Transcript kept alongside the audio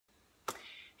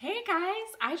Hey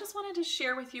guys, I just wanted to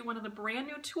share with you one of the brand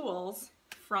new tools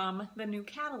from the new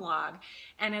catalog,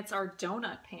 and it's our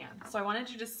donut pan. So I wanted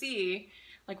you to see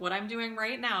like what I'm doing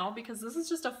right now, because this is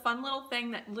just a fun little thing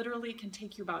that literally can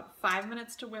take you about 5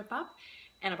 minutes to whip up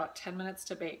and about 10 minutes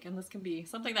to bake. And this can be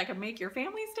something that can make your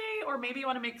family's day, or maybe you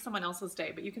want to make someone else's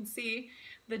day. But you can see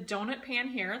the donut pan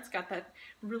here. It's got that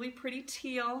really pretty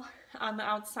teal on the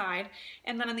outside.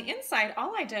 And then on the inside,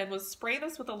 all I did was spray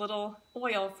this with a little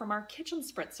oil from our kitchen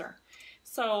spritzer.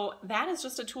 So that is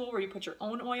just a tool where you put your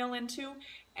own oil into,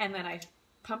 and then I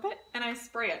pump it and I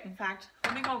spray it. In fact,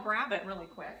 let me go grab it really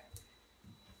quick.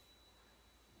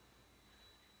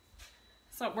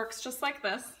 So it works just like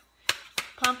this.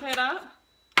 Pump it up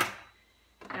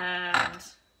and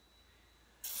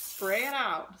spray it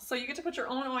out. So you get to put your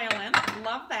own oil in.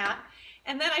 Love that.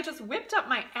 And then I just whipped up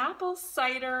my apple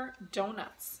cider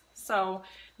donuts. So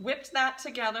whipped that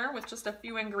together with just a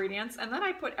few ingredients, and then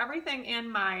I put everything in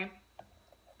my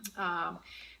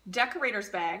decorator's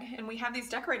bag. And we have these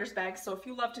decorator's bags, so if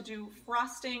you love to do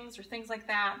frostings or things like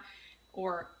that,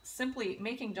 or simply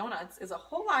making donuts, is a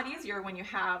whole lot easier when you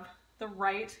have the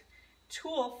right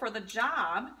tool for the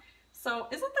job. So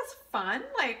isn't this fun?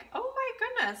 Like, oh my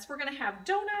goodness, we're gonna have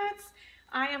donuts.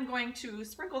 I am going to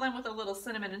sprinkle them with a little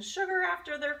cinnamon and sugar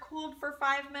after they're cooled for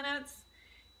 5 minutes,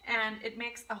 and it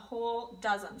makes a whole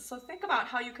dozen. So think about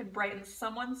how you could brighten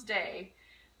someone's day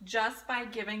just by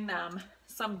giving them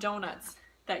some donuts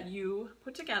that you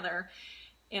put together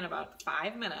in about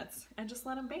 5 minutes and just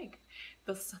let them bake.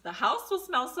 The house will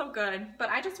smell so good, but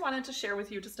I just wanted to share with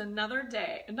you just another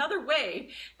way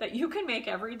that you can make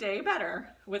every day better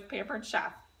with Pampered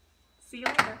Chef. See you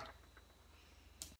later.